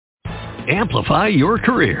Amplify your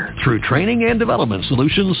career through training and development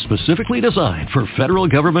solutions specifically designed for federal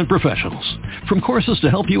government professionals. From courses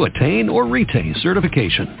to help you attain or retain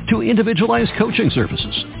certification, to individualized coaching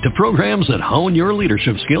services, to programs that hone your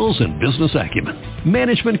leadership skills and business acumen,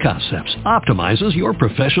 Management Concepts optimizes your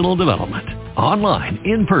professional development. Online,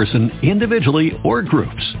 in person, individually, or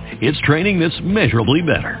groups, it's training that's measurably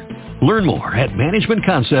better. Learn more at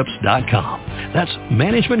managementconcepts.com. That's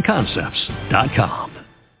managementconcepts.com.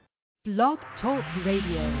 Blog Talk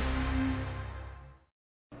Radio.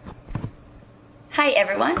 Hi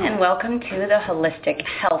everyone, and welcome to the Holistic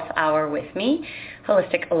Health Hour with me,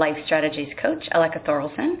 Holistic Life Strategies Coach Aleka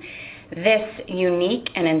Thorolson. This unique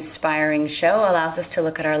and inspiring show allows us to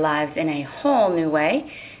look at our lives in a whole new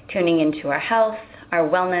way, tuning into our health, our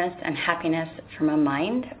wellness, and happiness from a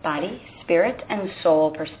mind, body, spirit, and soul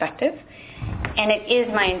perspective. And it is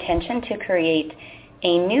my intention to create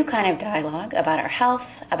a new kind of dialogue about our health,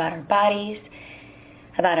 about our bodies,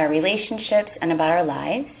 about our relationships, and about our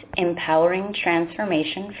lives, empowering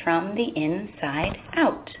transformation from the inside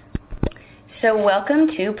out. So welcome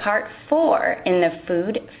to part 4 in the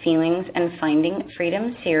Food, Feelings, and Finding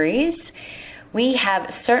Freedom series. We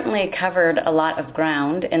have certainly covered a lot of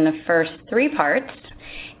ground in the first 3 parts.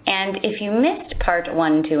 And if you missed part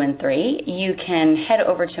 1, 2, and 3, you can head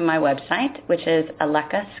over to my website, which is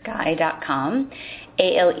alekasky.com,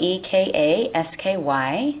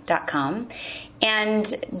 ALEKASKY.com,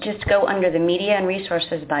 and just go under the Media and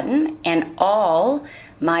Resources button, and all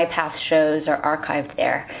my past shows are archived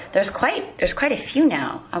there. There's quite a few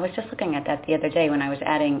now. I was just looking at that the other day when I was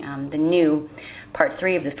adding the new part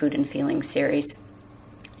 3 of the Food and Feelings series.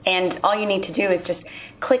 And all you need to do is just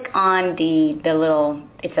click on the little,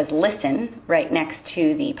 it says listen right next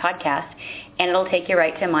to the podcast, and it'll take you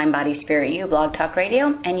right to Mind, Body, Spirit, You, Blog Talk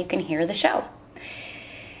Radio, and you can hear the show.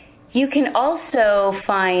 You can also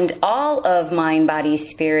find all of Mind, Body,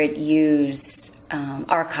 Spirit, You's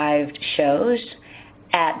archived shows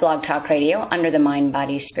at Blog Talk Radio under the Mind,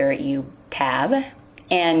 Body, Spirit, You tab.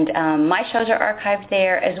 And my shows are archived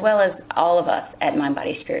there, as well as all of us at Mind,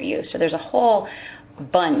 Body, Spirit, You. So there's a whole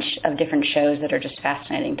bunch of different shows that are just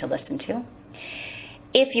fascinating to listen to.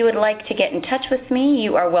 If you would like to get in touch with me,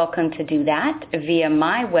 you are welcome to do that via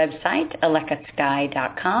my website,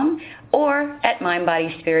 alekasky.com, or at Mind,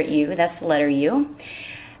 Body, Spirit, You, that's the letter U.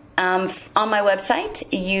 On my website,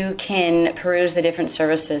 you can peruse the different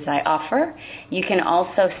services I offer. You can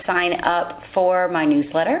also sign up for my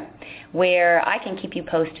newsletter, where I can keep you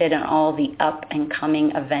posted on all the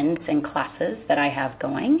up-and-coming events and classes that I have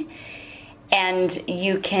going. And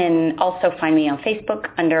you can also find me on Facebook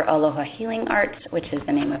under Aloha Healing Arts, which is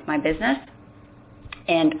the name of my business,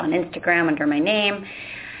 and on Instagram under my name.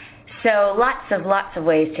 So lots of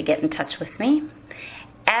ways to get in touch with me.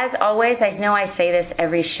 As always, I know I say this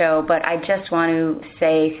every show, but I just want to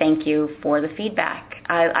say thank you for the feedback.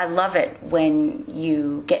 I love it when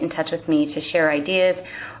you get in touch with me to share ideas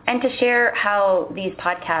and to share how these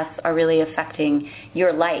podcasts are really affecting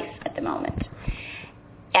your life at the moment.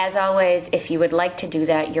 As always, if you would like to do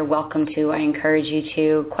that, you're welcome to. I encourage you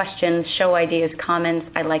to. Questions, show ideas, comments,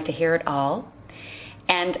 I'd like to hear it all.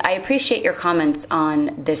 And I appreciate your comments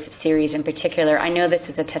on this series in particular. I know this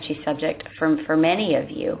is a touchy subject for many of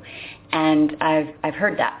you, and I've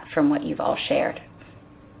heard that from what you've all shared.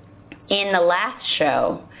 In the last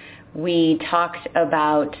show, we talked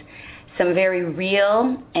about some very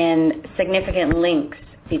real and significant links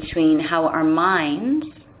between how our minds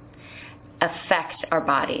affect our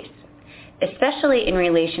bodies, especially in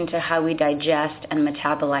relation to how we digest and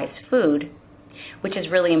metabolize food, which is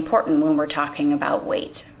really important when we're talking about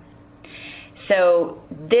weight. So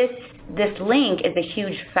this link is a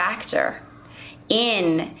huge factor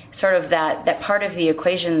in sort of that part of the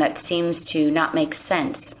equation that seems to not make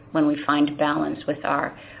sense when we find balance with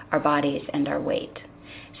our bodies and our weight.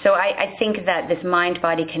 So I think that this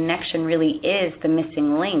mind-body connection really is the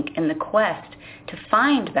missing link in the quest to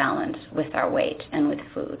find balance with our weight and with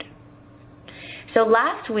food. So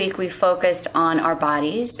last week we focused on our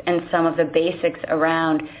bodies and some of the basics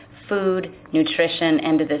around food, nutrition,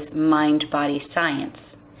 and this mind-body science.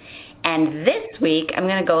 And this week I'm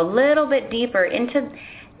going to go a little bit deeper into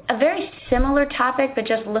a very similar topic, but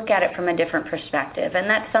just look at it from a different perspective. And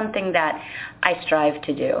that's something that I strive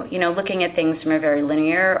to do. You know, looking at things from a very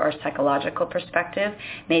linear or psychological perspective,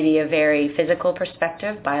 maybe a very physical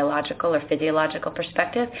perspective, biological or physiological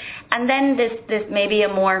perspective, and then this maybe a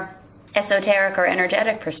more esoteric or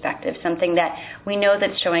energetic perspective, something that we know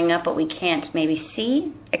that's showing up but we can't maybe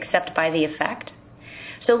see except by the effect.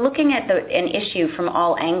 So looking at an issue from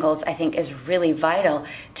all angles, I think, is really vital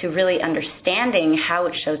to really understanding how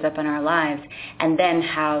it shows up in our lives and then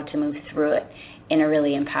how to move through it in a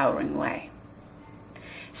really empowering way.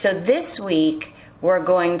 So this week, we're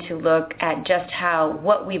going to look at just how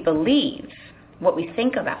what we believe, what we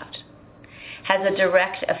think about, has a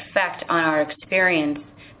direct effect on our experience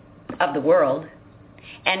of the world,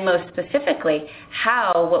 and most specifically,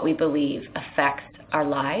 how what we believe affects our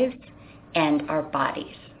lives and our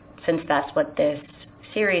bodies, since that's what this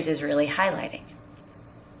series is really highlighting.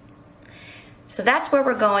 So that's where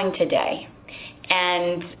we're going today.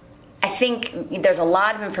 And I think there's a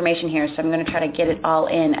lot of information here, so I'm going to try to get it all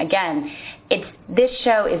in. Again, this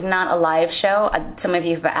show is not a live show. Some of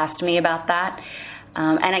you have asked me about that.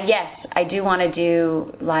 And yes, I do want to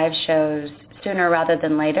do live shows sooner rather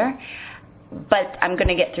than later, but I'm going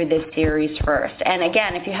to get through this series first. And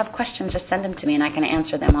again, if you have questions, just send them to me and I can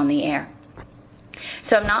answer them on the air.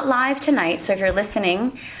 So I'm not live tonight, so if you're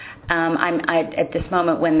listening, at this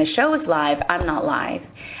moment when the show is live, I'm not live.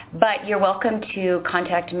 But you're welcome to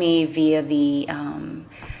contact me via the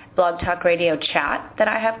Blog Talk Radio chat that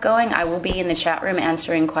I have going. I will be in the chat room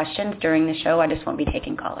answering questions during the show. I just won't be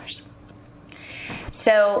taking callers.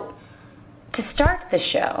 So to start the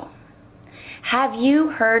show, have you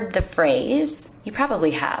heard the phrase? You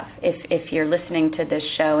probably have, if you're listening to this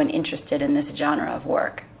show and interested in this genre of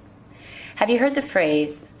work. Have you heard the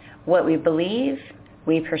phrase, what we believe,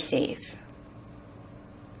 we perceive?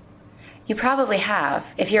 You probably have.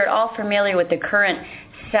 If you're at all familiar with the current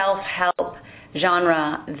self-help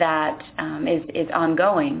genre that is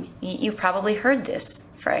ongoing, you've probably heard this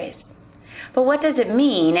phrase. But what does it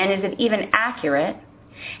mean, and is it even accurate?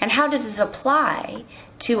 And how does this apply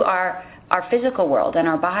to our physical world and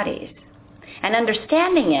our bodies? And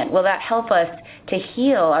understanding it, will that help us to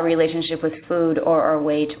heal our relationship with food or our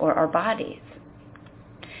weight or our bodies?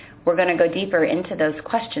 We're going to go deeper into those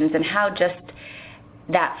questions and how just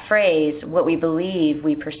that phrase, what we believe,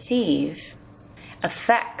 we perceive,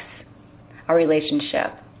 affects our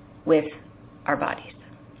relationship with our bodies.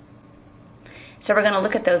 So we're going to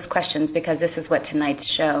look at those questions because this is what tonight's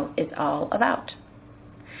show is all about.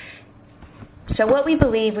 So what we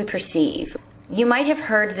believe, we perceive. You might have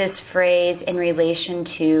heard this phrase in relation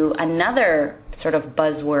to another sort of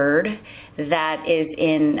buzzword that is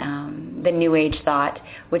in the New Age thought,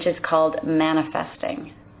 which is called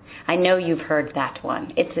manifesting. I know you've heard that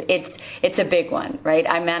one. It's a big one, right?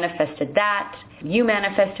 I manifested that. You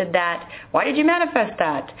manifested that. Why did you manifest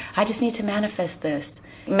that? I just need to manifest this.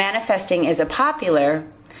 Manifesting is a popular,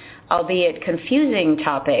 albeit confusing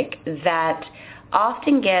topic that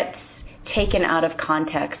often gets taken out of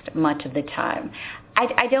context much of the time.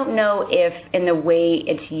 I don't know if in the way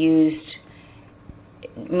it's used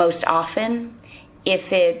most often, if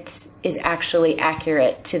it is actually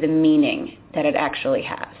accurate to the meaning that it actually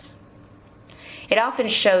has. It often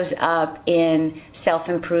shows up in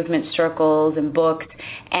self-improvement circles and books,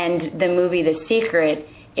 and the movie The Secret,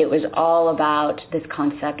 it was all about this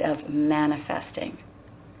concept of manifesting.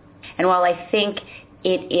 And while I think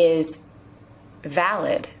it is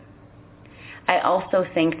valid, I also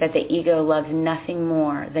think that the ego loves nothing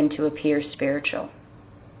more than to appear spiritual.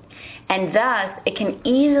 And thus, it can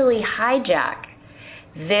easily hijack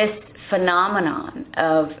this phenomenon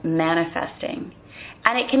of manifesting.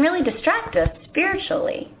 And it can really distract us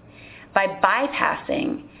spiritually by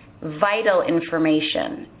bypassing vital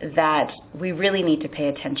information that we really need to pay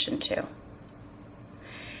attention to.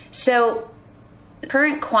 So,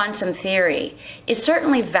 current quantum theory is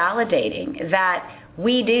certainly validating that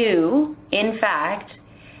we do, in fact,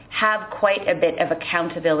 have quite a bit of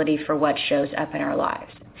accountability for what shows up in our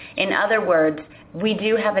lives. In other words, we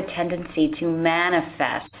do have a tendency to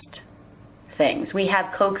manifest things. We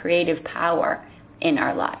have co-creative power in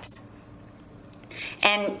our lives.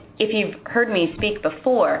 And if you've heard me speak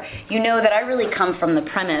before, you know that I really come from the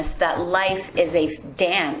premise that life is a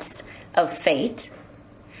dance of fate,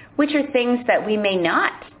 which are things that we may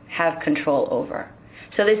not have control over.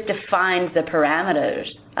 So this defines the parameters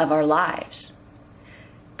of our lives.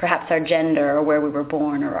 Perhaps our gender or where we were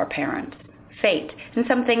born or our parents. Fate, and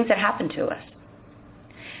some things that happen to us.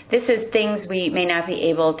 This is things we may not be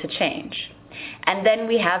able to change. And then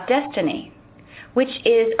we have destiny, which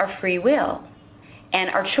is our free will and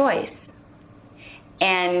our choice,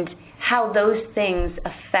 and how those things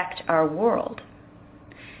affect our world.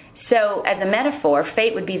 So as a metaphor,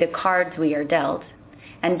 fate would be the cards we are dealt,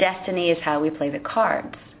 and destiny is how we play the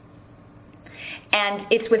cards. And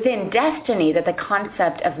it's within destiny that the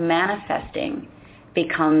concept of manifesting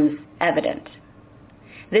becomes evident.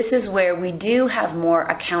 This is where we do have more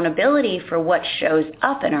accountability for what shows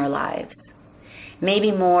up in our lives.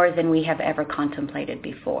 maybe more than we have ever contemplated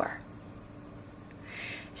before.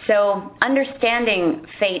 So understanding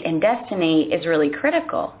fate and destiny is really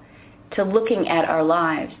critical to looking at our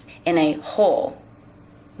lives in a whole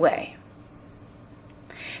way.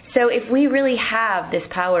 So if we really have this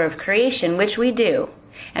power of creation, which we do,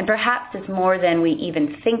 and perhaps it's more than we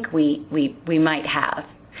even think we might have,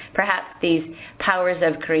 perhaps these powers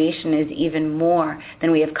of creation is even more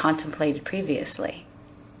than we have contemplated previously.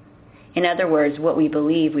 In other words, what we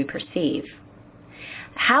believe we perceive.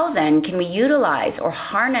 How then can we utilize or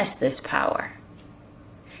harness this power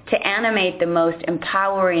to animate the most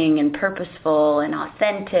empowering and purposeful and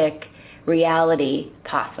authentic reality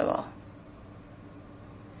possible?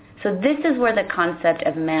 So this is where the concept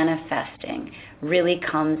of manifesting really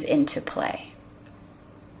comes into play.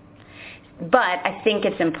 But I think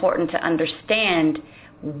it's important to understand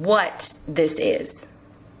what this is.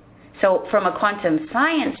 So from a quantum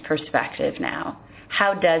science perspective now,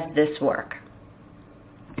 how does this work?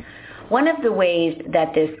 One of the ways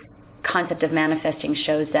that this concept of manifesting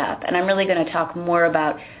shows up, and I'm really going to talk more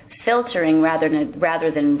about filtering rather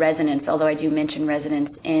than resonance, although I do mention resonance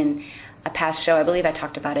in a past show. I believe I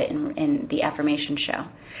talked about it in the affirmation show.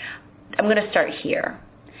 I'm going to start here.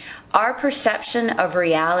 Our perception of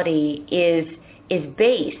reality is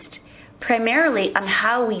based primarily on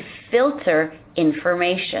how we filter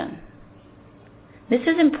information. This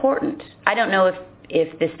is important. I don't know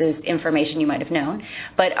if this is information you might have known,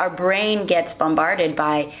 but our brain gets bombarded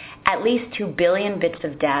by at least 2 billion bits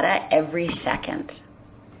of data every second.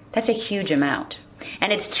 That's a huge amount.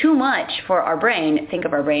 And it's too much for our brain. Think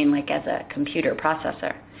of our brain like as a computer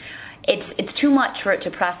processor. It's too much for it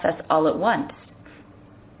to process all at once.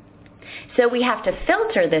 So we have to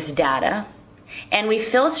filter this data, and we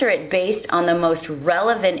filter it based on the most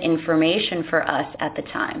relevant information for us at the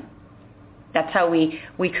time. That's how we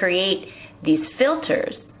create these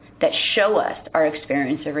filters that show us our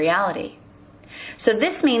experience of reality. So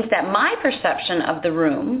this means that my perception of the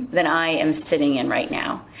room that I am sitting in right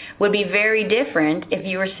now would be very different if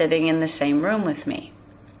you were sitting in the same room with me,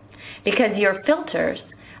 because your filters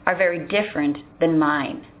are very different than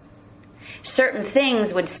mine. Certain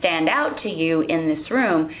things would stand out to you in this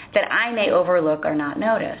room that I may overlook or not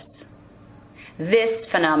notice. This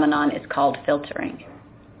phenomenon is called filtering.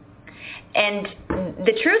 And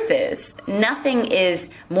the truth is, nothing is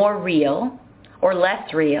more real or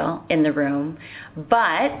less real in the room,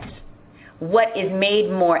 but what is made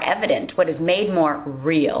more evident, what is made more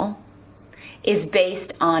real, is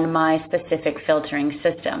based on my specific filtering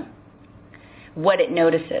system, what it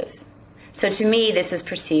notices. So to me, this is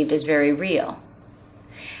perceived as very real.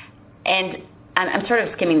 And I'm sort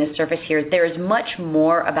of skimming the surface here. There is much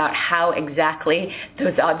more about how exactly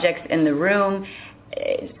those objects in the room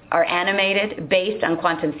are animated based on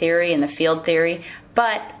quantum theory and the field theory,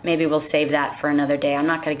 but maybe we'll save that for another day. I'm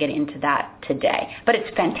not going to get into that today. But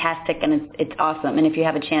it's fantastic and it's awesome. And if you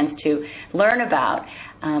have a chance to learn about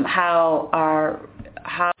how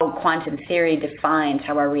quantum theory defines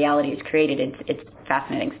how our reality is created, it's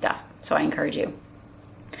fascinating stuff. So I encourage you.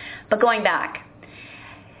 But going back,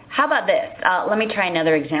 how about this? Let me try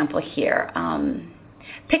another example here.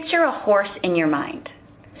 Picture a horse in your mind.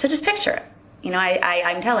 So just picture it. You know,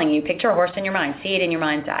 I'm telling you, picture a horse in your mind. See it in your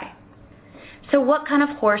mind's eye. So what kind of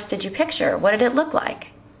horse did you picture? What did it look like?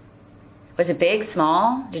 Was it big,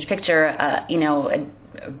 small? Did you picture a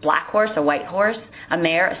black horse, a white horse, a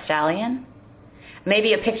mare, a stallion?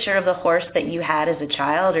 Maybe a picture of the horse that you had as a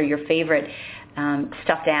child or your favorite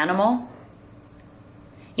stuffed animal?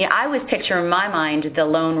 You know, I was picturing in my mind the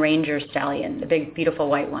Lone Ranger stallion, the big, beautiful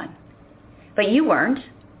white one. But you weren't,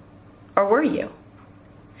 or were you?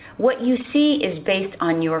 What you see is based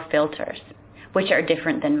on your filters, which are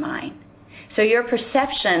different than mine. So your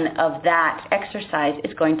perception of that exercise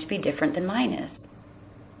is going to be different than mine is.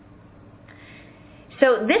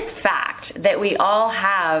 So this fact that we all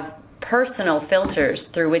have personal filters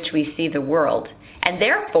through which we see the world, and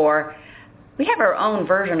therefore we have our own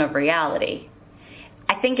version of reality,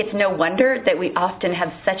 I think it's no wonder that we often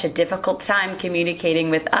have such a difficult time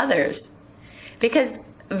communicating with others, because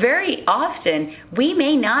very often we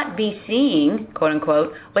may not be seeing, quote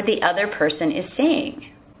unquote, what the other person is seeing.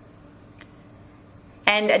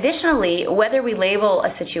 And additionally, whether we label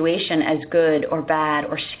a situation as good or bad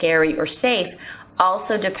or scary or safe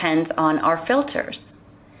also depends on our filters.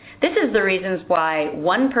 This is the reasons why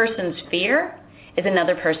one person's fear is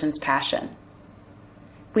another person's passion.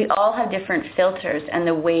 We all have different filters and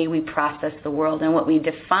the way we process the world and what we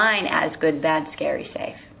define as good, bad, scary,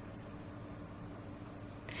 safe.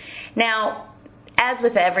 Now, as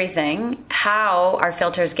with everything, how our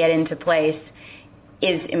filters get into place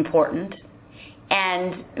is important.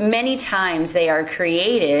 And many times they are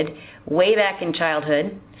created way back in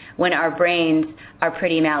childhood when our brains are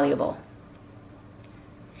pretty malleable.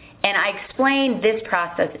 And I explained this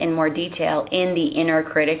process in more detail in the Inner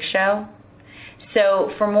Critic show.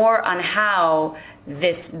 So for more on how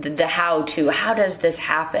does this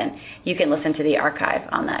happen, you can listen to the archive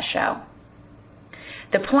on that show.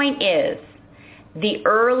 The point is, the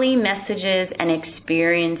early messages and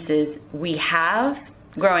experiences we have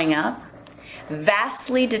growing up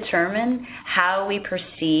vastly determine how we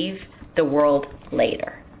perceive the world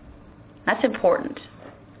later. That's important.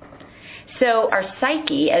 So our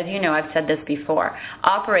psyche, as you know, I've said this before,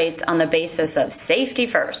 operates on the basis of safety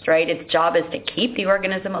first, right? Its job is to keep the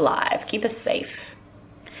organism alive, keep us safe.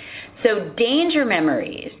 So danger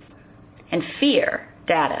memories and fear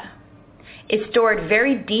data is stored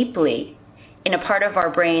very deeply in a part of our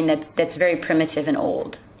brain that's very primitive and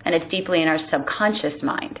old, and it's deeply in our subconscious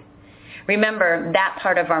mind. Remember, that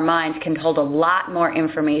part of our mind can hold a lot more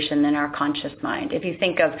information than our conscious mind. If you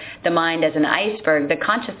think of the mind as an iceberg, the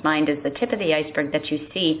conscious mind is the tip of the iceberg that you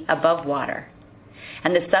see above water,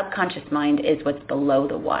 and the subconscious mind is what's below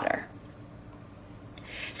the water.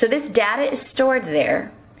 So this data is stored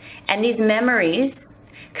there, and these memories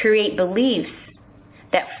create beliefs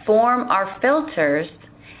that form our filters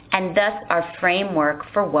and thus our framework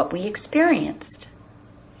for what we experienced.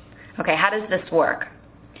 Okay, how does this work?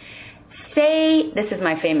 Say, this is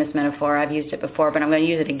my famous metaphor, I've used it before, but I'm going to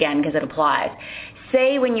use it again because it applies.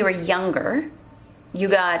 Say when you were younger, you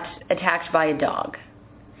got attacked by a dog.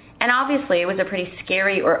 And obviously it was a pretty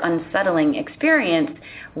scary or unsettling experience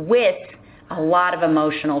with a lot of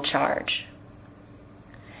emotional charge.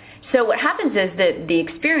 So what happens is that the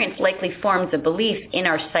experience likely forms a belief in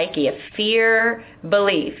our psyche, a fear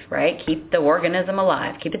belief, right? Keep the organism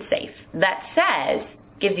alive, keep it safe. That says,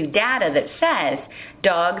 gives you data that says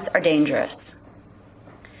dogs are dangerous.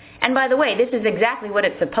 And by the way, this is exactly what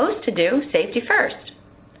it's supposed to do, safety first.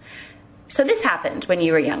 So this happened when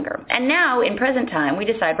you were younger. And now, in present time, we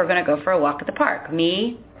decide we're going to go for a walk at the park.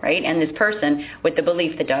 Me, right, and this person with the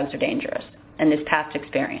belief that dogs are dangerous and this past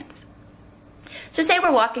experience. So say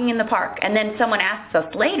we're walking in the park, and then someone asks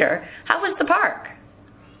us later, how was the park?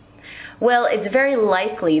 Well, it's very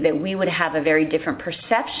likely that we would have a very different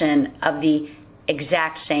perception of the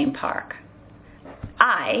exact same park.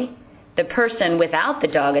 I, the person without the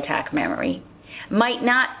dog attack memory, might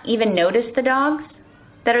not even notice the dogs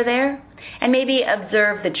that are there, and maybe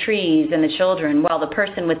observe the trees and the children, while the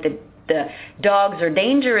person with the dogs are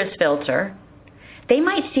dangerous filter, they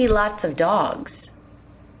might see lots of dogs.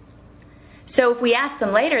 So if we ask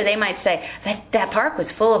them later, they might say, that park was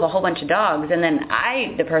full of a whole bunch of dogs. And then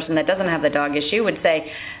I, the person that doesn't have the dog issue, would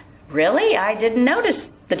say, really? I didn't notice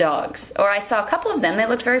the dogs. Or I saw a couple of them. They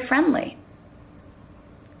looked very friendly.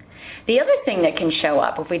 The other thing that can show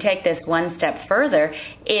up, if we take this one step further,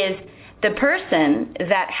 is the person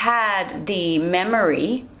that had the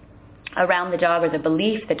memory around the dog, or the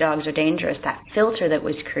belief that dogs are dangerous, that filter that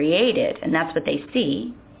was created, and that's what they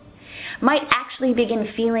see, might actually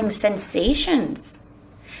begin feeling sensations.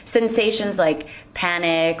 Sensations like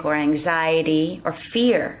panic or anxiety or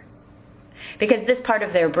fear. Because this part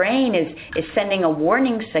of their brain is sending a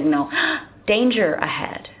warning signal, danger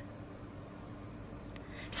ahead.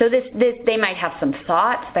 So they might have some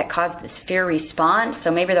thoughts that cause this fear response. So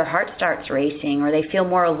maybe their heart starts racing, or they feel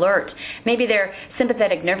more alert. Maybe their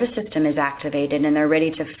sympathetic nervous system is activated and they're ready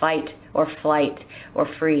to fight or flight or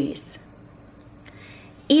freeze.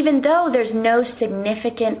 Even though there's no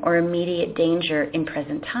significant or immediate danger in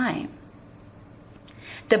present time.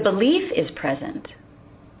 The belief is present,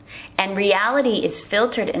 and reality is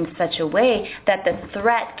filtered in such a way that the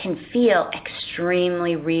threat can feel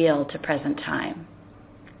extremely real to present time.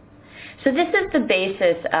 So this is the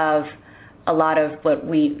basis of a lot of what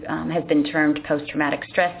we has been termed post-traumatic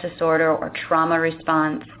stress disorder or trauma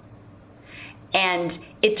response. And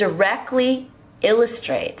it directly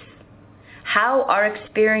illustrates how our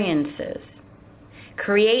experiences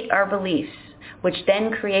create our beliefs, which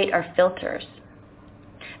then create our filters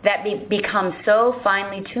that become so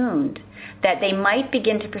finely tuned that they might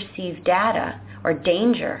begin to perceive data or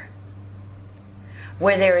danger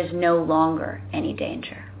where there is no longer any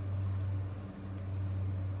danger.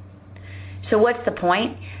 So what's the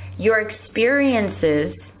point? Your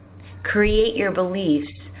experiences create your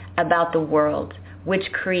beliefs about the world,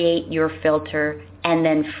 which create your filter and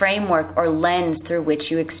then framework or lens through which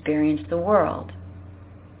you experience the world.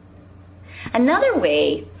 Another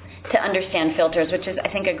way to understand filters, which is, I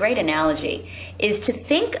think, a great analogy, is to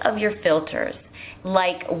think of your filters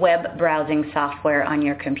like web browsing software on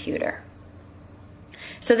your computer.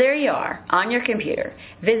 So there you are on your computer,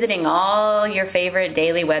 visiting all your favorite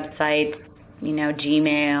daily websites,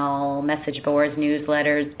 Gmail, message boards,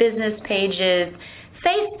 newsletters, business pages,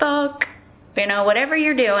 Facebook, whatever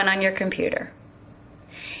you're doing on your computer.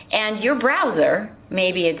 And your browser,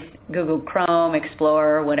 maybe it's Google Chrome,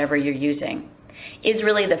 Explorer, whatever you're using, is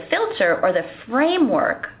really the filter or the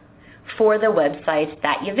framework for the websites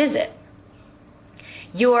that you visit.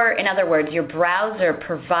 In other words, your browser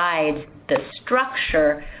provides the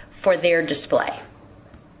structure for their display.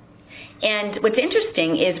 And what's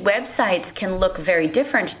interesting is websites can look very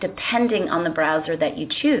different depending on the browser that you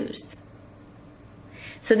choose.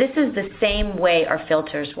 So this is the same way our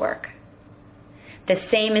filters work. The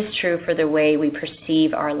same is true for the way we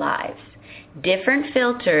perceive our lives. Different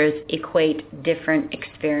filters equate different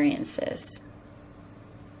experiences.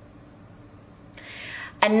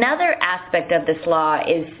 Another aspect of this law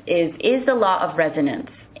is the law of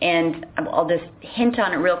resonance. And I'll just hint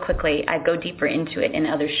on it real quickly. I go deeper into it in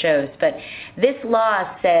other shows. But this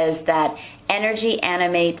law says that energy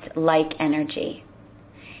animates like energy.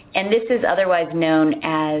 And this is otherwise known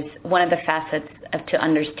as one of the facets to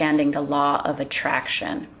understanding the law of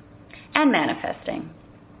attraction and manifesting.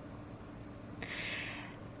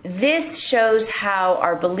 This shows how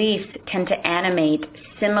our beliefs tend to animate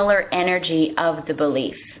similar energy of the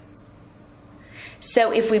belief.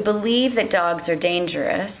 So if we believe that dogs are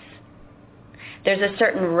dangerous, there's a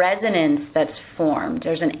certain resonance that's formed.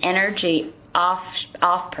 There's an energy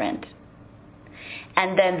off-print.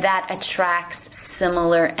 And then that attracts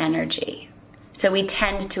similar energy. So we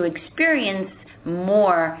tend to experience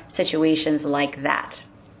more situations like that.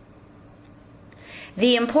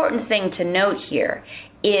 The important thing to note here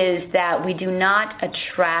is that we do not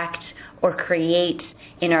attract or create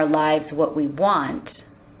in our lives what we want,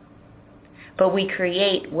 but we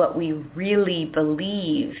create what we really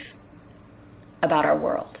believe about our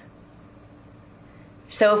world.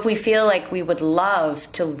 So if we feel like we would love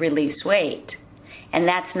to release weight, and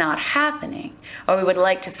that's not happening, or we would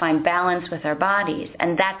like to find balance with our bodies,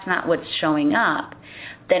 and that's not what's showing up,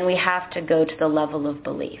 then we have to go to the level of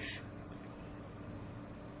belief.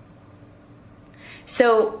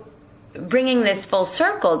 So bringing this full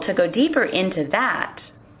circle to go deeper into that,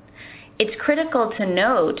 it's critical to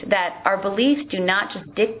note that our beliefs do not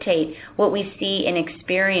just dictate what we see and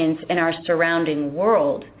experience in our surrounding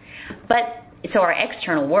world, so our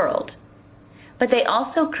external world, but they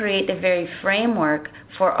also create the very framework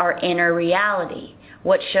for our inner reality,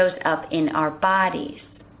 what shows up in our bodies.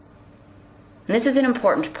 And this is an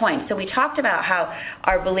important point. So we talked about how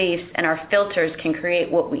our beliefs and our filters can create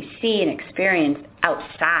what we see and experience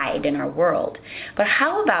outside in our world. But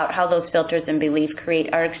how about how those filters and beliefs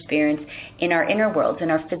create our experience in our inner worlds,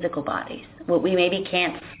 in our physical bodies, what we maybe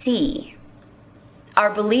can't see?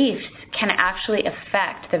 Our beliefs can actually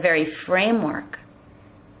affect the very framework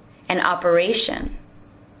and operation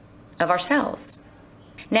of ourselves.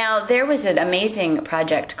 Now, there was an amazing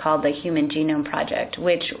project called the Human Genome Project,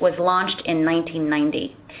 which was launched in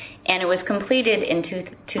 1990, and it was completed in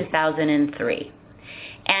 2003.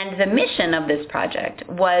 And the mission of this project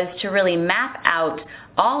was to really map out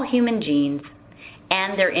all human genes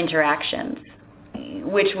and their interactions,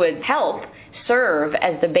 which would help serve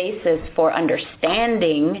as the basis for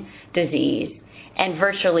understanding disease and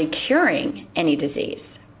virtually curing any disease.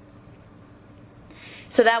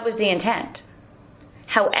 So that was the intent.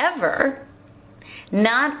 However,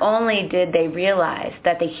 not only did they realize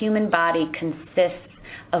that the human body consists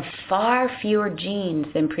of far fewer genes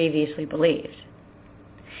than previously believed,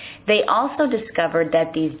 they also discovered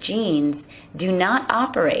that these genes do not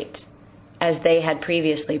operate as they had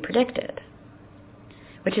previously predicted,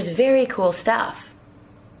 which is very cool stuff.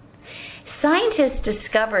 Scientists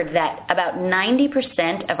discovered that about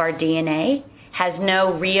 90% of our DNA has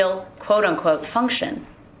no real, quote-unquote, function.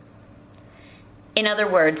 In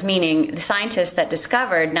other words, meaning the scientists that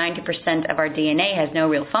discovered 90% of our DNA has no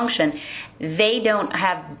real function, they don't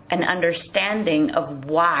have an understanding of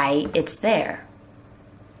why it's there.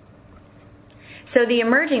 So the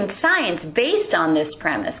emerging science based on this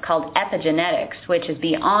premise, called epigenetics, which is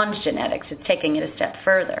beyond genetics, it's taking it a step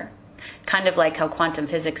further, kind of like how quantum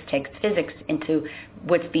physics takes physics into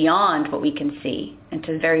what's beyond what we can see,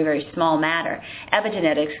 into very, very small matter.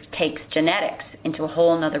 Epigenetics takes genetics into a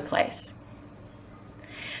whole other place.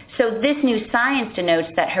 So this new science denotes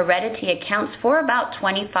that heredity accounts for about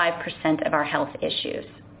 25% of our health issues.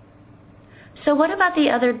 So what about the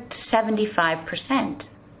other 75%?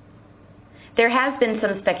 There has been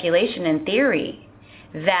some speculation and theory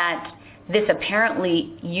that this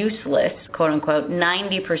apparently useless, quote-unquote,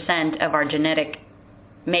 90% of our genetic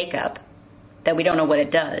makeup, that we don't know what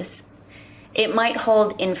it does, It might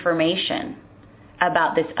hold information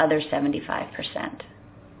about this other 75%.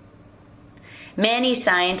 Many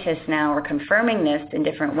scientists now are confirming this in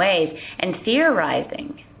different ways and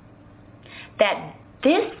theorizing that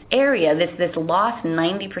this area, this lost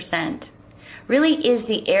 90%, really is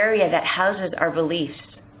the area that houses our beliefs,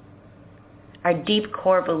 our deep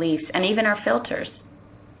core beliefs, and even our filters.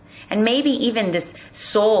 And maybe even this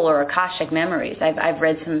soul or Akashic memories. I've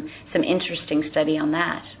read some interesting study on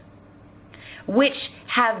that, which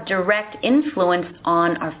have direct influence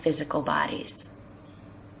on our physical bodies.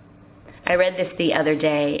 I read this the other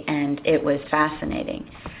day, and it was fascinating.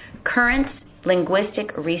 Current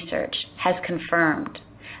linguistic research has confirmed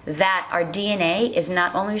that our DNA is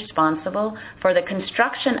not only responsible for the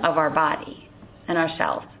construction of our body and our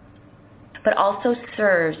cells, but also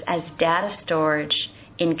serves as data storage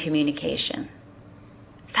in communication.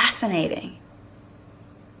 Fascinating.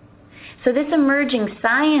 So this emerging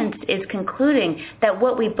science is concluding that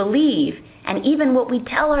what we believe and even what we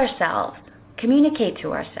tell ourselves, communicate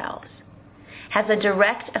to ourselves, has a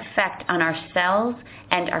direct effect on our cells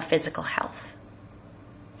and our physical health.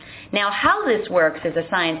 Now, how this works is a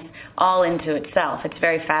science all into itself. It's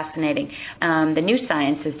very fascinating. The new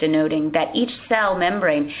science is denoting that each cell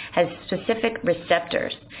membrane has specific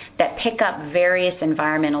receptors that pick up various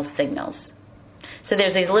environmental signals. So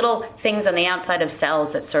there's these little things on the outside of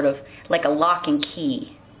cells that sort of like a lock and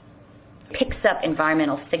key picks up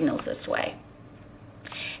environmental signals this way.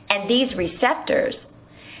 And these receptors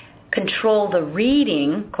control the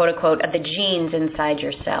reading, quote unquote, of the genes inside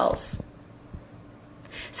your cells.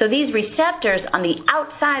 So these receptors on the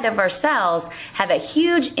outside of our cells have a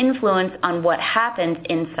huge influence on what happens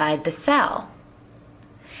inside the cell.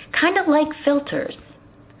 Kind of like filters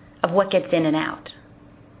of what gets in and out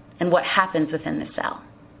and what happens within the cell.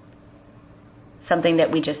 Something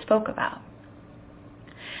that we just spoke about.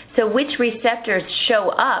 So which receptors show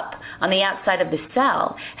up on the outside of the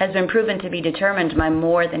cell has been proven to be determined by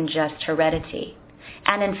more than just heredity,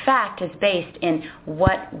 and in fact is based in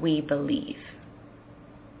what we believe.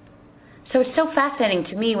 So it's so fascinating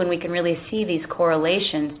to me when we can really see these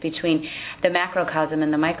correlations between the macrocosm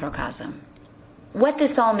and the microcosm. What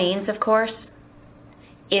this all means, of course,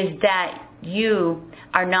 is that you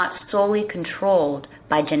are not solely controlled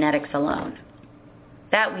by genetics alone.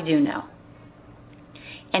 That we do know.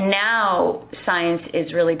 And now science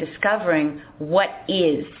is really discovering what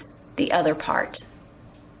is the other part.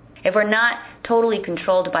 If we're not totally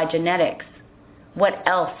controlled by genetics, what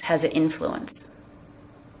else has an influence?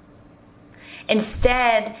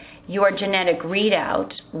 Instead, your genetic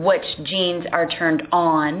readout, which genes are turned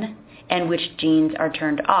on and which genes are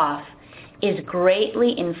turned off, is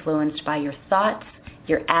greatly influenced by your thoughts,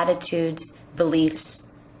 your attitudes, beliefs,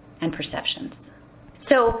 and perceptions.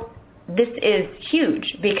 So this is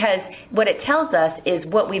huge because what it tells us is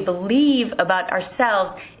what we believe about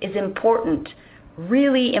ourselves is important,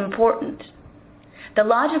 really important. The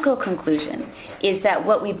logical conclusion is that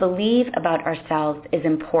what we believe about ourselves is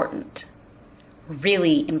important,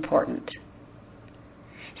 really important.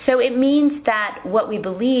 So it means that what we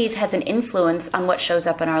believe has an influence on what shows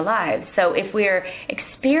up in our lives. So if we're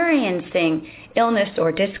experiencing illness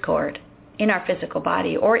or discord in our physical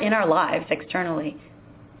body or in our lives externally,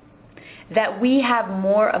 that we have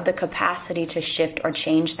more of the capacity to shift or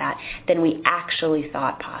change that than we actually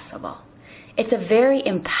thought possible. It's a very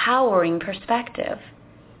empowering perspective.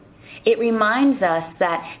 It reminds us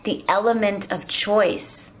that the element of choice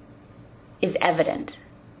is evident.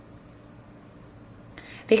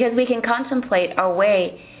 Because we can contemplate our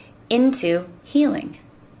way into healing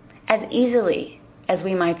as easily as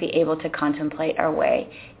we might be able to contemplate our way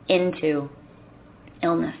into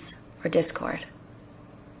illness or discord.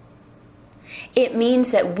 It means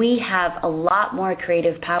that we have a lot more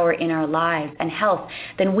creative power in our lives and health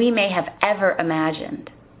than we may have ever imagined.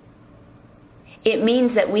 It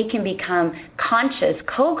means that we can become conscious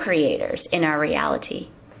co-creators in our reality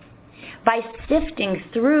by sifting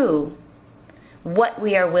through what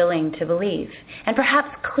we are willing to believe and perhaps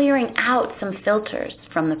clearing out some filters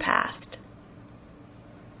from the past.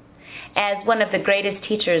 As one of the greatest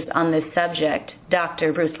teachers on this subject,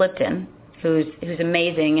 Dr. Bruce Lipton, who's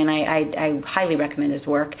amazing, and I highly recommend his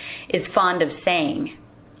work, is fond of saying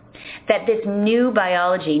that this new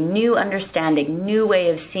biology, new understanding, new way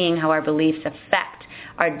of seeing how our beliefs affect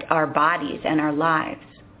our bodies and our lives,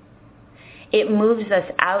 it moves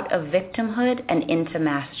us out of victimhood and into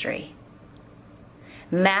mastery.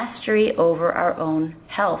 Mastery over our own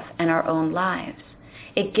health and our own lives.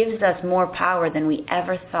 It gives us more power than we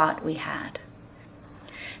ever thought we had.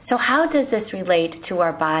 So how does this relate to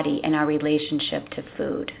our body and our relationship to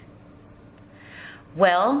food?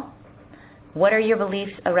 Well, What are your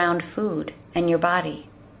beliefs around food and your body?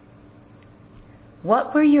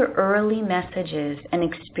 What were your early messages and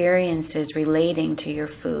experiences relating to your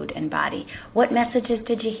food and body? What messages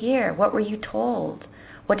did you hear? What were you told?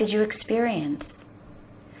 What did you experience?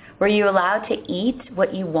 Were you allowed to eat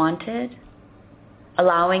what you wanted,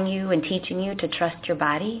 allowing you and teaching you to trust your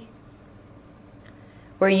body?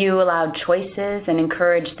 Were you allowed choices and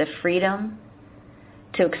encouraged the freedom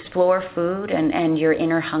to explore food and your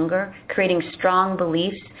inner hunger, creating strong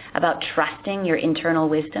beliefs about trusting your internal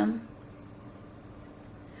wisdom?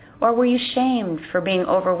 Or were you shamed for being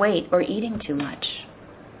overweight or eating too much?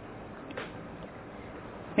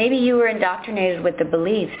 Maybe you were indoctrinated with the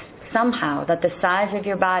beliefs somehow that the size of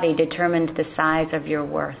your body determined the size of your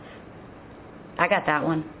worth. I got that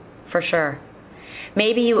one, for sure.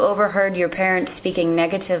 Maybe you overheard your parents speaking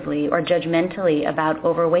negatively or judgmentally about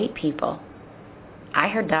overweight people. I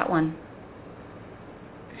heard that one.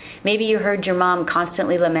 Maybe you heard your mom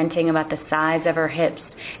constantly lamenting about the size of her hips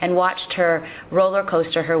and watched her roller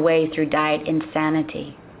coaster her way through diet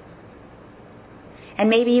insanity. And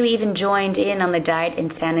maybe you even joined in on the diet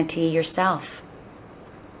insanity yourself.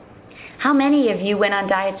 How many of you went on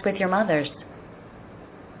diets with your mothers?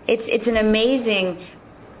 It's an amazing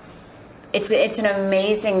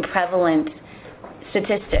prevalent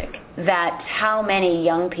statistic that how many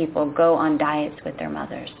young people go on diets with their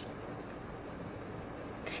mothers.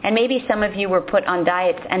 And maybe some of you were put on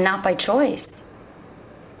diets and not by choice.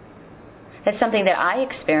 That's something that I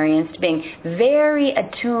experienced, being very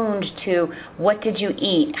attuned to what did you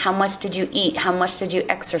eat, how much did you eat, how much did you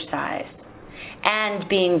exercise, and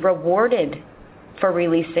being rewarded for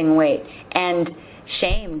releasing weight and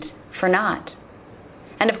shamed for not.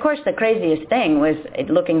 And of course, the craziest thing was,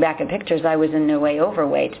 looking back at pictures, I was in no way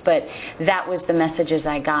overweight, but that was the messages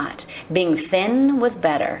I got. Being thin was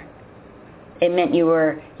better. It meant you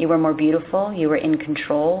were more beautiful, you were in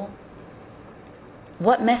control.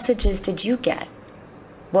 What messages did you get?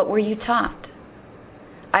 What were you taught?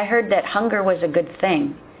 I heard that hunger was a good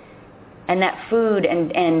thing, and that food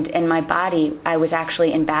and my body, I was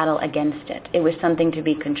actually in battle against it. It was something to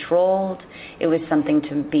be controlled. It was something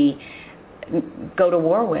to go to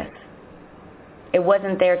war with. It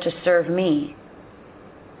wasn't there to serve me.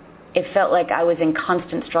 It felt like I was in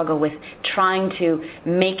constant struggle with trying to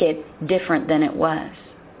make it different than it was.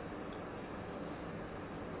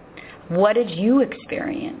 What did you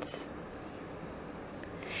experience?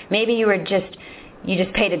 Maybe you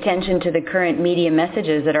just paid attention to the current media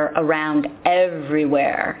messages that are around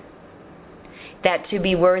everywhere. That to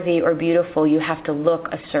be worthy or beautiful, you have to look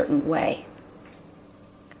a certain way.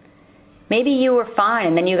 Maybe you were fine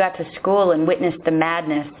and then you got to school and witnessed the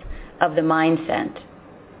madness of the mindset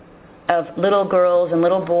of little girls and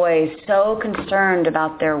little boys so concerned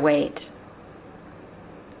about their weight.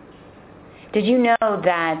 Did you know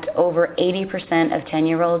that over 80% of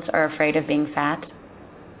 10-year-olds are afraid of being fat?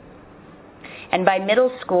 And by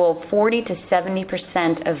middle school, 40 to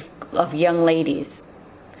 70% of young ladies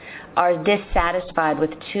are dissatisfied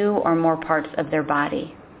with 2 or more parts of their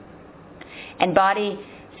body. And body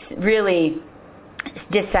really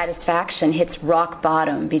dissatisfaction hits rock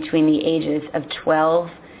bottom between the ages of 12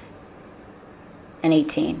 and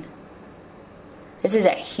 18. This is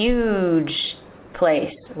a huge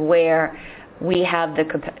place where we have the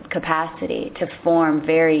capacity to form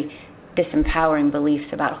very disempowering beliefs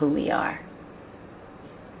about who we are.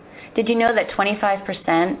 Did you know that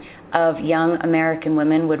 25% of young American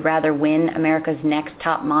women would rather win America's Next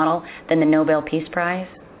Top Model than the Nobel Peace Prize?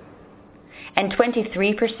 And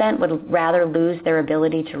 23% would rather lose their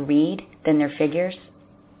ability to read than their figures?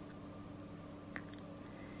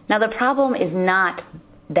 Now, the problem is not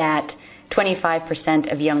that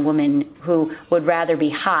 25% of young women who would rather be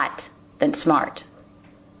hot than smart.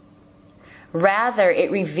 Rather,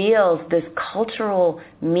 it reveals this cultural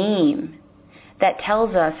meme that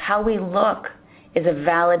tells us how we look is a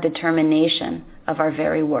valid determination of our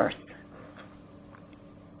very worth.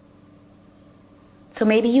 So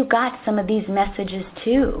maybe you got some of these messages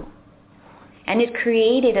too. And it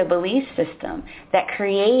created a belief system that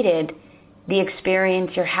created the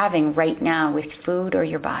experience you're having right now with food or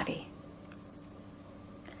your body.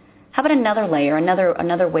 How about another layer,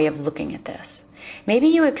 another way of looking at this? Maybe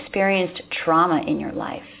you experienced trauma in your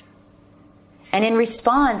life. And in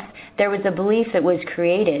response, there was a belief that was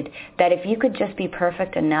created that if you could just be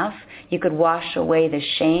perfect enough, you could wash away the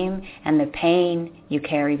shame and the pain you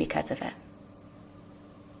carry because of it.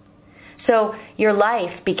 So your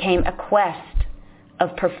life became a quest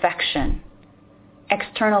of perfection,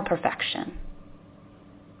 external perfection,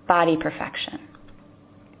 body perfection.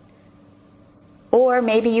 Or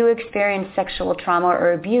maybe you experienced sexual trauma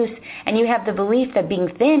or abuse and you have the belief that being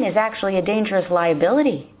thin is actually a dangerous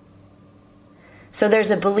liability. So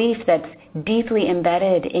there's a belief that's deeply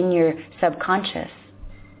embedded in your subconscious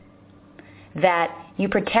that you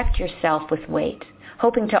protect yourself with weight,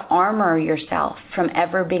 hoping to armor yourself from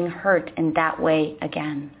ever being hurt in that way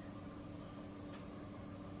again.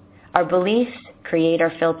 Our beliefs create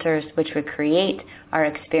our filters, which would create our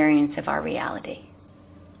experience of our reality.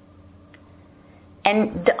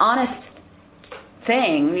 And the honest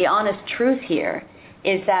thing, the honest truth here,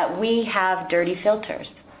 is that we have dirty filters.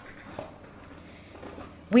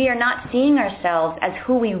 We are not seeing ourselves as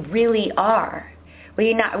who we really are.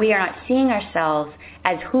 We are not seeing ourselves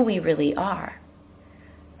as who we really are,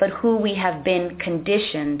 but who we have been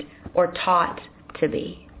conditioned or taught to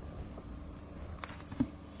be.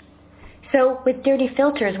 So with dirty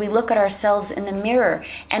filters, we look at ourselves in the mirror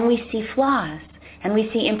and we see flaws, and we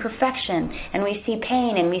see imperfection, and we see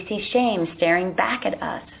pain, and we see shame staring back at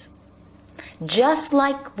us. Just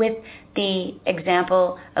like with the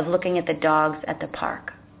example of looking at the dogs at the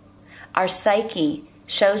park. Our psyche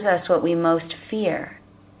shows us what we most fear,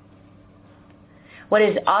 what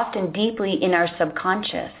is often deeply in our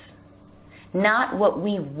subconscious, not what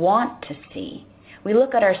we want to see. We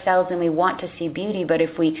look at ourselves and we want to see beauty, but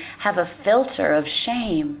if we have a filter of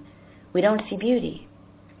shame, we don't see beauty.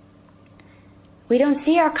 We don't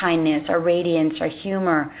see our kindness, our radiance, our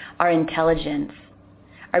humor, our intelligence,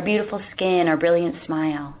 our beautiful skin, our brilliant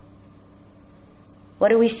smile. What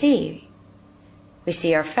do we see? We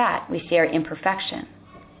see our fat, we see our imperfection,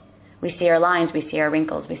 we see our lines, we see our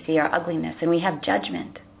wrinkles, we see our ugliness, and we have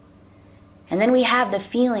judgment. And then we have the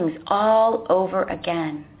feelings all over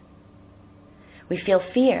again. We feel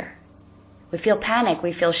fear, we feel panic,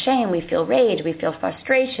 we feel shame, we feel rage, we feel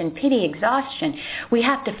frustration, pity, exhaustion. We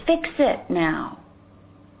have to fix it now.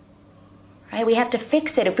 Right? We have to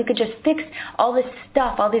fix it. If we could just fix all this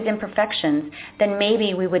stuff, all these imperfections, then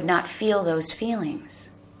maybe we would not feel those feelings.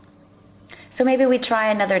 So maybe we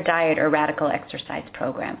try another diet or radical exercise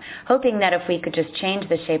program, hoping that if we could just change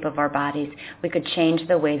the shape of our bodies, we could change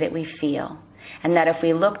the way that we feel. And that if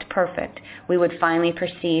we looked perfect, we would finally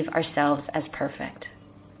perceive ourselves as perfect.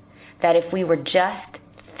 That if we were just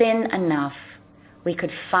thin enough, we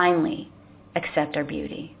could finally accept our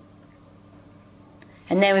beauty.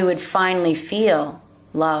 And then we would finally feel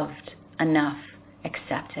loved enough,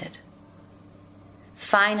 accepted.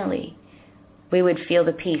 Finally, we would feel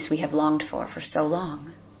the peace we have longed for so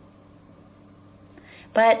long.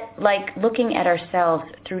 But like looking at ourselves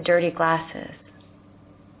through dirty glasses,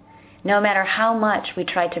 no matter how much we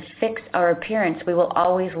try to fix our appearance, we will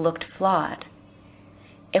always look flawed.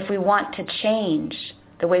 If we want to change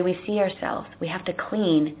the way we see ourselves, we have to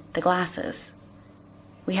clean the glasses.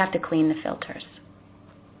 We have to clean the filters.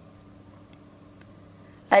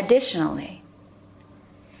 Additionally,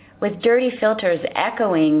 with dirty filters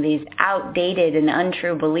echoing these outdated and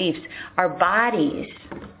untrue beliefs, our bodies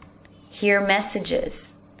hear messages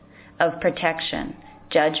of protection,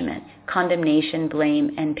 judgment, condemnation,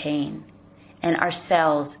 blame, and pain, and our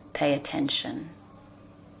cells pay attention.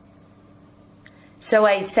 So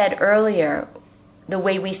I said earlier, the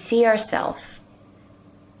way we see ourselves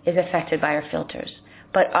is affected by our filters,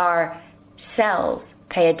 but our cells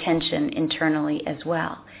pay attention internally as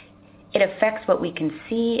well. It affects what we can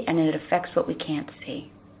see and it affects what we can't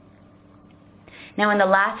see. Now in the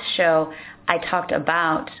last show, I talked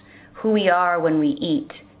about who we are when we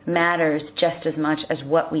eat matters just as much as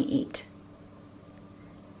what we eat.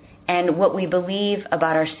 And what we believe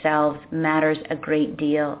about ourselves matters a great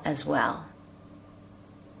deal as well.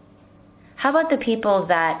 How about the people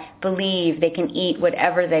that believe they can eat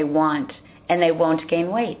whatever they want and they won't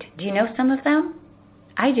gain weight? Do you know some of them?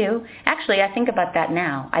 I do. Actually, I think about that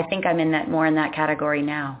now. I think I'm in that more in that category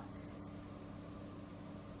now.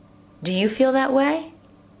 Do you feel that way?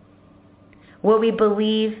 What we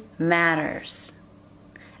believe matters.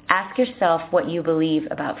 Ask yourself what you believe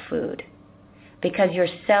about food, because your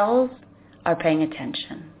cells are paying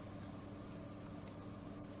attention.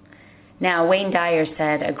 Now, Wayne Dyer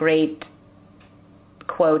said a great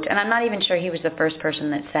quote, and I'm not even sure he was the first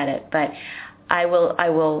person that said it, but I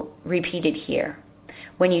will repeat it here.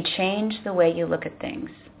 When you change the way you look at things,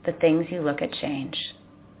 the things you look at change.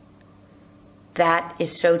 That is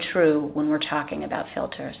so true when we're talking about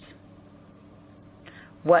filters.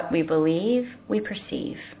 What we believe, we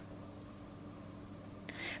perceive.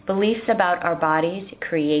 Beliefs about our bodies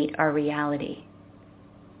create our reality.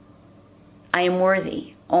 I am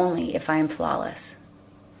worthy only if I am flawless.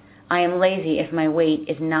 I am lazy if my weight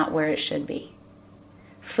is not where it should be.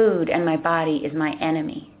 Food and my body is my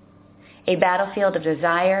enemy. a battlefield of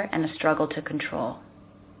desire and a struggle to control.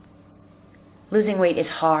 Losing weight is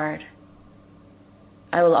hard.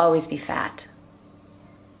 I will always be fat.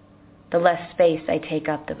 The less space I take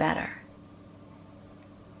up, the better.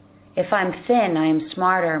 If I'm thin, I am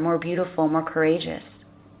smarter, more beautiful, more courageous.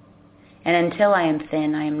 And until I am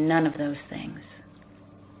thin, I am none of those things.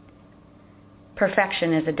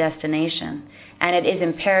 Perfection is a destination, and it is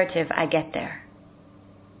imperative I get there.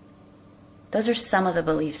 Those are some of the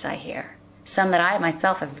beliefs I hear, some that I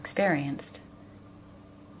myself have experienced.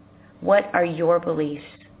 What are your beliefs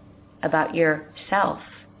about yourself,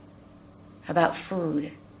 about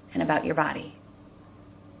food, and about your body?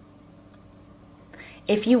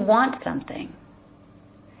 If you want something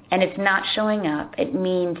and it's not showing up, it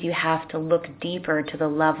means you have to look deeper to the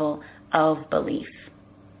level of belief.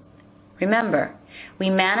 Remember, we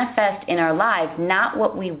manifest in our lives not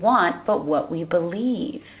what we want, but what we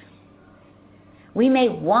believe. We may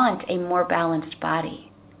want a more balanced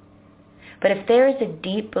body, but if there is a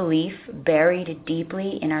deep belief buried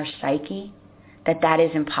deeply in our psyche that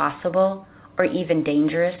is impossible or even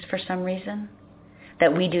dangerous for some reason,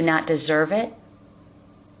 that we do not deserve it,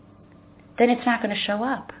 then it's not going to show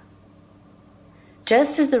up.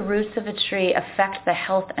 Just as the roots of a tree affect the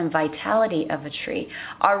health and vitality of a tree,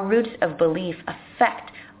 our roots of belief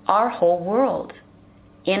affect our whole world,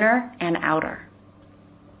 inner and outer.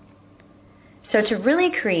 So to really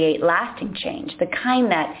create lasting change, the kind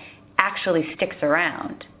that actually sticks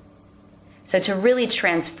around, so to really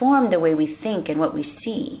transform the way we think and what we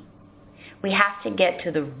see, we have to get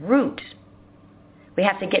to the root. We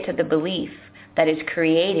have to get to the belief that is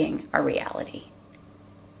creating our reality.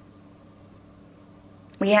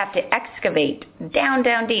 We have to excavate down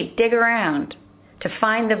deep, dig around to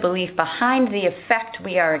find the belief behind the effect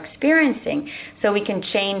we are experiencing so we can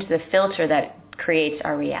change the filter that creates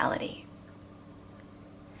our reality.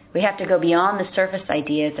 We have to go beyond the surface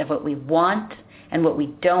ideas of what we want and what we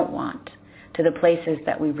don't want to the places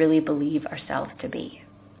that we really believe ourselves to be.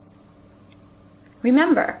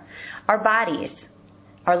 Remember, our bodies,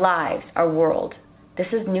 our lives, our world, this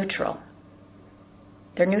is neutral.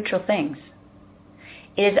 They're neutral things.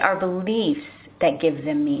 It is our beliefs that give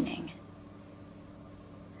them meaning.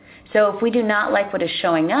 So if we do not like what is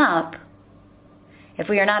showing up, if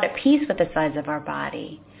we are not at peace with the size of our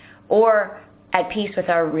body or at peace with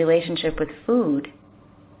our relationship with food,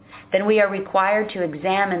 then we are required to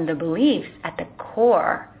examine the beliefs at the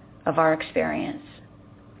core of our experience.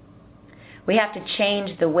 We have to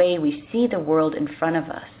change the way we see the world in front of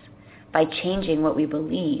us by changing what we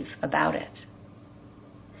believe about it.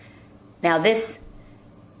 Now this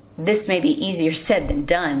may be easier said than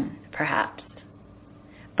done, perhaps.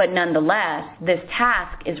 But nonetheless, this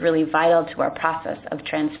task is really vital to our process of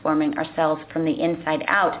transforming ourselves from the inside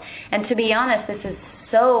out. And to be honest, this is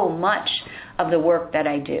so much of the work that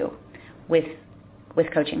I do with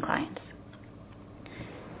coaching clients.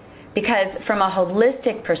 Because from a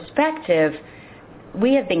holistic perspective,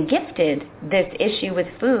 we have been gifted this issue with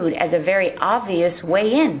food as a very obvious way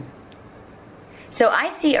in. So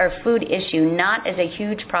I see our food issue not as a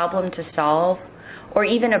huge problem to solve or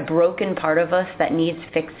even a broken part of us that needs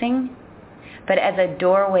fixing, but as a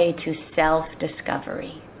doorway to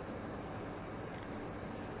self-discovery.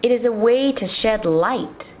 It is a way to shed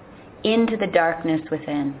light into the darkness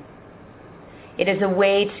within. It is a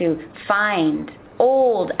way to find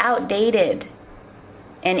old, outdated,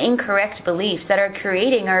 and incorrect beliefs that are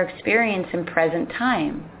creating our experience in present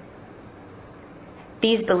time.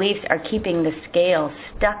 These beliefs are keeping the scale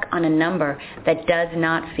stuck on a number that does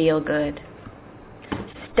not feel good,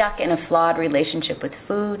 stuck in a flawed relationship with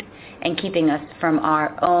food, and keeping us from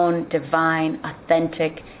our own divine,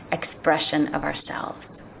 authentic expression of ourselves.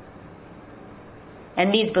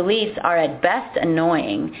 And these beliefs are at best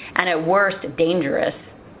annoying and at worst dangerous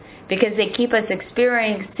because they keep us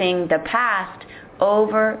experiencing the past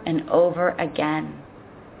over and over again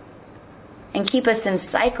and keep us in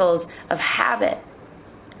cycles of habit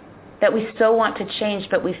that we so want to change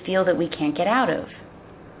but we feel that we can't get out of.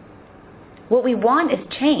 What we want is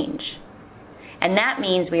change. And that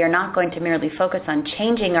means we are not going to merely focus on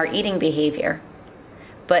changing our eating behavior,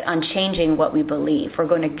 but on changing what we believe. We're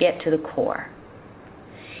going to get to the core.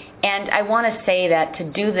 And I want to say that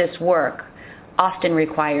to do this work often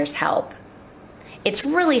requires help. It's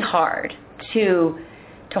really hard to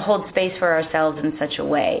hold space for ourselves in such a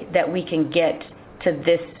way that we can get to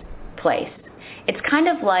this place. It's kind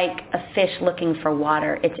of like a fish looking for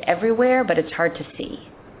water. It's everywhere, but it's hard to see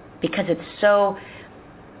because it so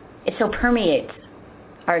permeates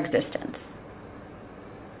our existence.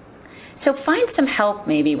 So find some help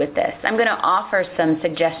maybe with this. I'm going to offer some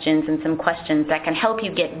suggestions and some questions that can help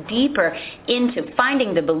you get deeper into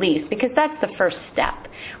finding the beliefs, because that's the first step.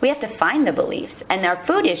 We have to find the beliefs. And our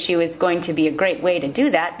food issue is going to be a great way to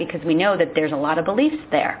do that, because we know that there's a lot of beliefs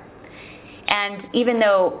there. And even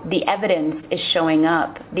though the evidence is showing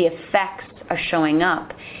up, the effects are showing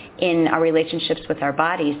up in our relationships with our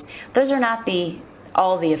bodies, those are not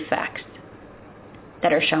all the effects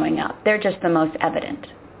that are showing up. They're just the most evident.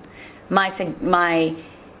 My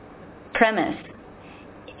premise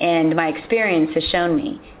and my experience has shown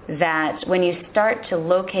me that when you start to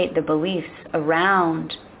locate the beliefs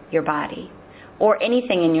around your body or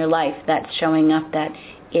anything in your life that's showing up that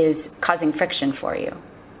is causing friction for you,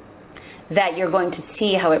 that you're going to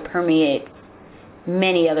see how it permeates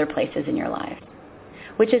many other places in your life,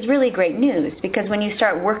 which is really great news, because when you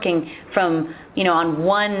start working from, on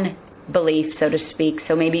one belief, so to speak,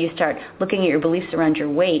 so maybe you start looking at your beliefs around your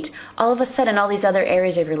weight, all of a sudden all these other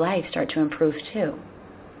areas of your life start to improve too.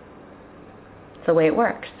 It's the way it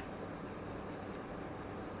works.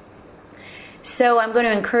 So I'm going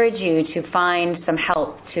to encourage you to find some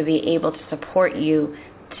help to be able to support you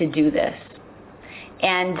to do this.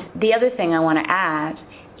 And the other thing I want to add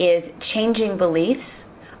is changing beliefs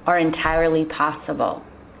are entirely possible.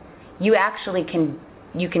 You actually can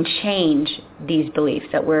change these beliefs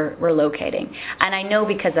that we're locating. And I know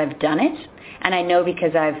because I've done it, and I know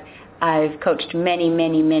because I've coached many,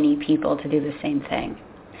 many, many people to do the same thing.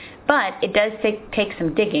 But it does take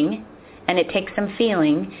some digging, and it takes some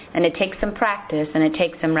feeling, and it takes some practice, and it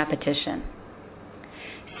takes some repetition.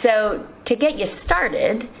 So to get you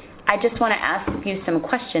started, I just want to ask you some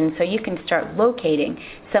questions so you can start locating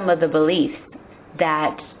some of the beliefs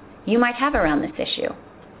that you might have around this issue.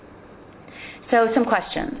 So some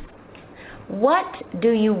questions. What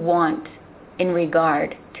do you want in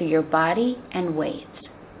regard to your body and weight?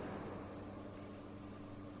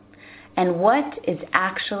 And what is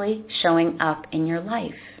actually showing up in your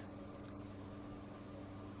life?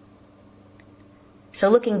 So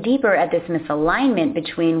looking deeper at this misalignment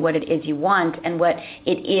between what it is you want and what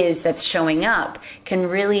it is that's showing up can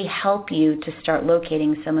really help you to start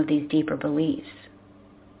locating some of these deeper beliefs.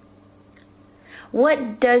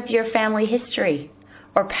 What does your family history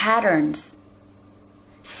or patterns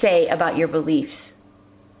say about your beliefs,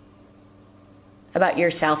 about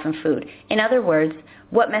yourself and food? In other words,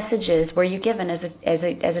 what messages were you given as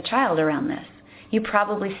a child around this? You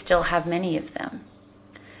probably still have many of them.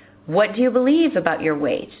 What do you believe about your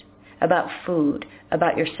weight, about food,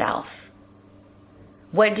 about yourself?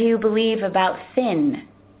 What do you believe about thin?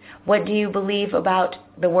 What do you believe about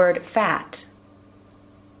the word fat?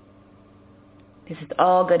 This is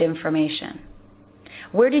all good information.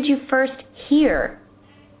 Where did you first hear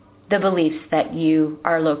the beliefs that you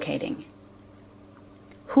are locating?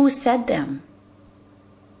 Who said them?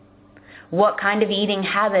 What kind of eating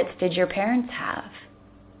habits did your parents have?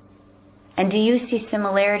 And do you see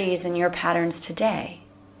similarities in your patterns today?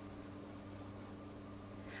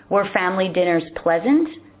 Were family dinners pleasant,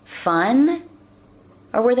 fun,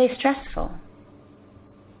 or were they stressful?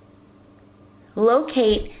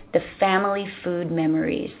 Locate the family food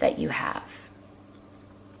memories that you have.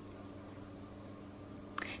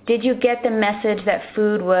 Did you get the message that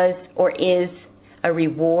food was or is a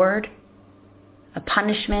reward, a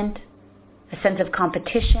punishment, a sense of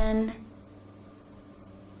competition?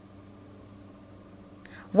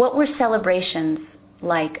 What were celebrations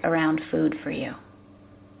like around food for you?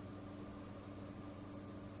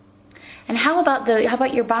 And how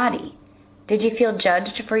about your body? Did you feel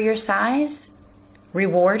judged for your size?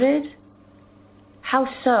 Rewarded? How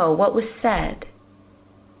so? What was said?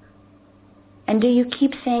 And do you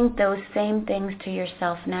keep saying those same things to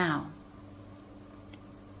yourself now?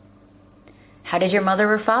 How did your mother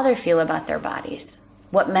or father feel about their bodies?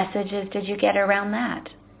 What messages did you get around that?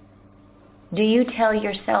 Do you tell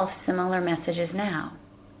yourself similar messages now?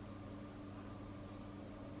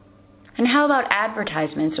 And how about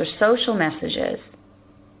advertisements or social messages?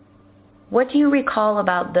 What do you recall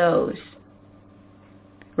about those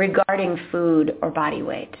regarding food or body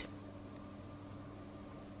weight?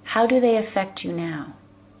 How do they affect you now?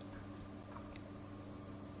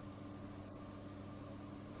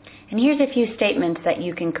 And here's a few statements that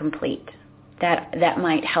you can complete that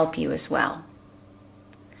might help you as well.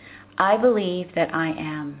 I believe that I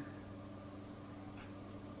am.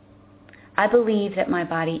 I believe that my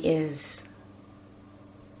body is.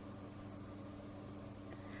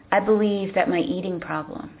 I believe that my eating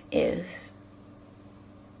problem is.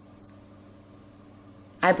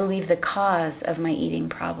 I believe the cause of my eating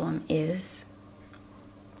problem is.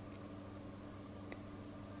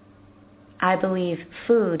 I believe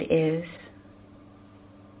food is.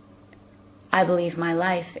 I believe my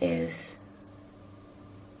life is.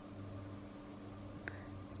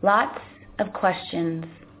 Lots of questions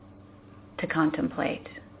to contemplate.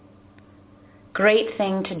 Great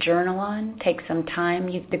thing to journal on. Take some time.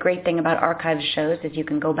 The great thing about archived shows is you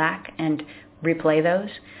can go back and replay those.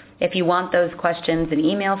 If you want those questions in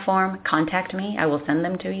email form, contact me. I will send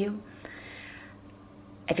them to you.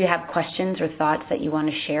 If you have questions or thoughts that you want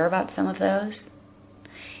to share about some of those,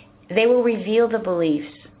 they will reveal the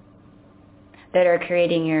beliefs that are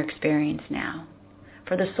creating your experience now,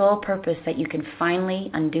 for the sole purpose that you can finally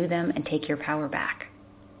undo them and take your power back.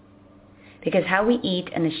 Because how we eat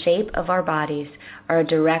and the shape of our bodies are a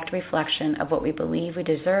direct reflection of what we believe we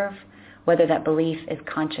deserve, whether that belief is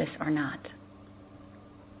conscious or not.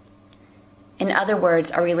 In other words,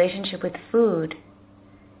 our relationship with food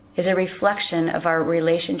is a reflection of our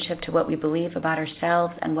relationship to what we believe about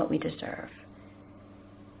ourselves and what we deserve.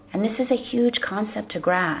 And this is a huge concept to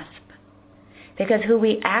grasp, because who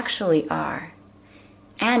we actually are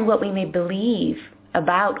and what we may believe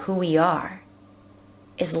about who we are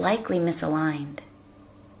is likely misaligned.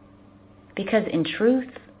 Because in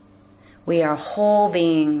truth, we are whole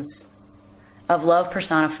beings of love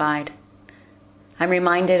personified. I'm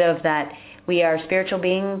reminded of that we are spiritual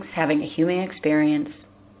beings having a human experience.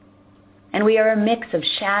 And we are a mix of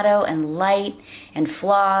shadow and light and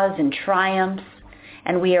flaws and triumphs.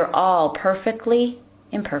 And we are all perfectly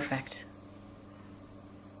imperfect.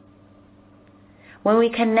 When we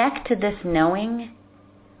connect to this knowing,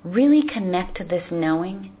 really connect to this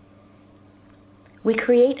knowing, we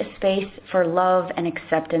create a space for love and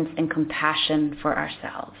acceptance and compassion for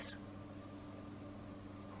ourselves.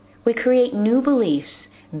 We create new beliefs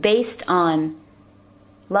based on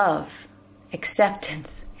love, acceptance,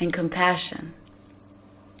 and compassion.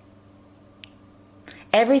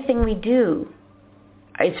 Everything we do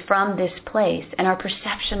is from this place, and our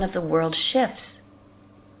perception of the world shifts.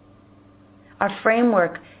 Our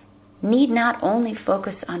framework need not only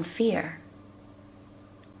focus on fear.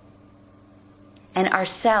 And our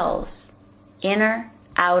cells, inner,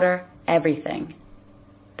 outer, everything,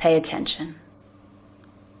 pay attention.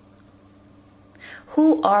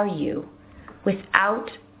 Who are you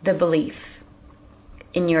without the belief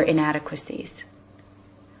in your inadequacies,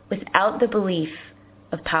 without the belief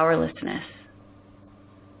of powerlessness,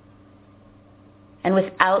 and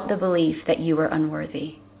without the belief that you are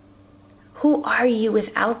unworthy? Who are you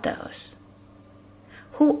without those?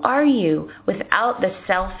 Who are you without the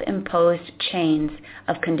self-imposed chains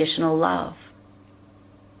of conditional love?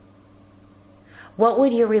 What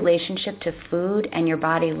would your relationship to food and your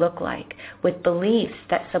body look like with beliefs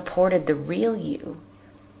that supported the real you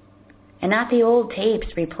and not the old tapes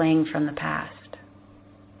replaying from the past?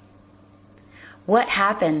 What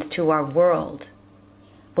happens to our world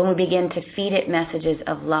when we begin to feed it messages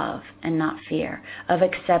of love and not fear, of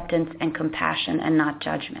acceptance and compassion and not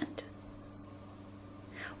judgment?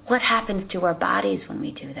 What happens to our bodies when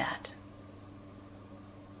we do that?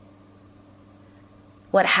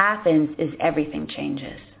 What happens is everything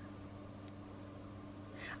changes.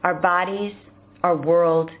 Our bodies, our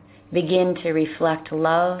world begin to reflect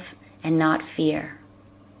love and not fear.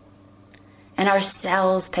 And our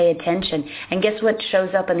cells pay attention. And guess what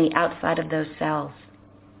shows up on the outside of those cells?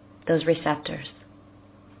 Those receptors.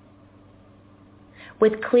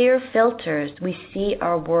 With clear filters, we see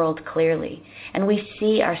our world clearly, and we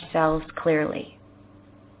see ourselves clearly.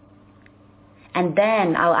 And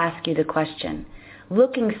then I'll ask you the question,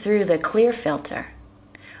 looking through the clear filter,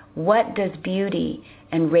 what does beauty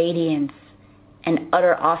and radiance and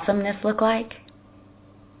utter awesomeness look like?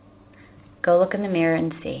 Go look in the mirror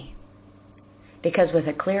and see. Because with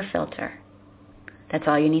a clear filter, that's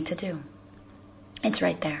all you need to do. It's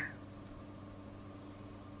right there.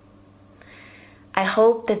 I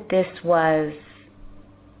hope that this was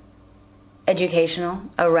educational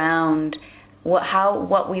around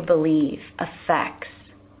what we believe affects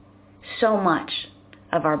so much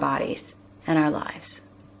of our bodies and our lives.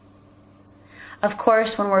 Of course,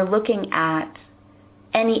 when we're looking at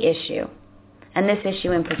any issue, and this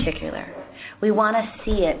issue in particular, we want to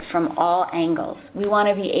see it from all angles. We want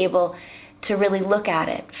to be able to really look at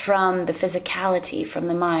it from the physicality, from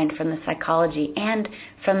the mind, from the psychology, and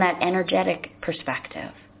from that energetic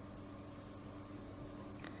perspective.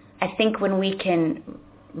 I think when we can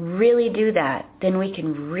really do that, then we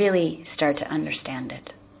can really start to understand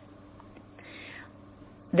it.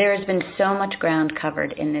 There has been so much ground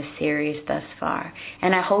covered in this series thus far,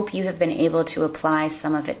 and I hope you have been able to apply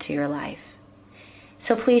some of it to your life.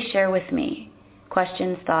 So please share with me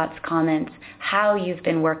questions, thoughts, comments, how you've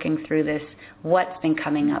been working through this, what's been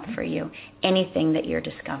coming up for you, anything that you're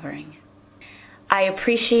discovering. I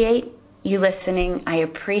appreciate you listening. I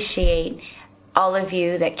appreciate all of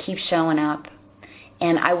you that keep showing up,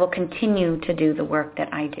 and I will continue to do the work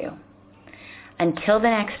that I do. Until the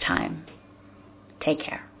next time, take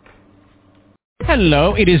care.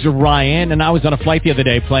 Hello, it is Ryan, and I was on a flight the other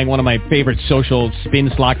day playing one of my favorite social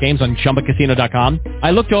spin slot games on ChumbaCasino.com. I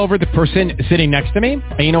looked over at the person sitting next to me,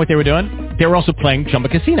 and you know what they were doing? They were also playing Chumba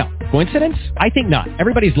Casino. Coincidence? I think not.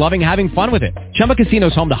 Everybody's loving having fun with it. Chumba Casino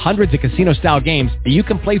is home to hundreds of casino-style games that you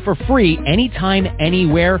can play for free anytime,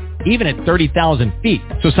 anywhere, even at 30,000 feet.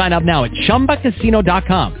 So sign up now at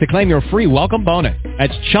ChumbaCasino.com to claim your free welcome bonus.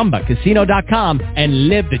 That's ChumbaCasino.com and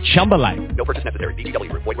live the Chumba life. No purchase necessary.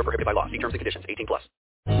 VGW. Void where prohibited by law. See terms and conditions.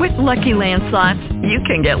 18+. With Lucky Land Slots, you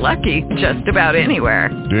can get lucky just about anywhere.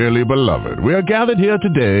 Dearly beloved, we are gathered here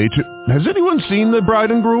today to... Has anyone seen the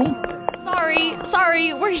bride and groom?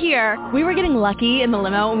 Sorry, we're here. We were getting lucky in the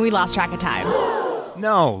limo and we lost track of time.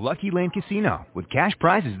 No, Lucky Land Casino, with cash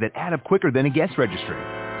prizes that add up quicker than a guest registry.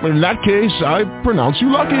 In that case, I pronounce you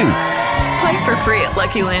lucky. Play for free at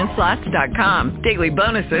LuckyLandSlots.com. Daily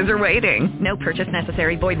bonuses are waiting. No purchase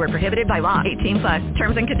necessary. Void where prohibited by law. 18+.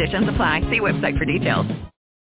 Terms and conditions apply. See website for details.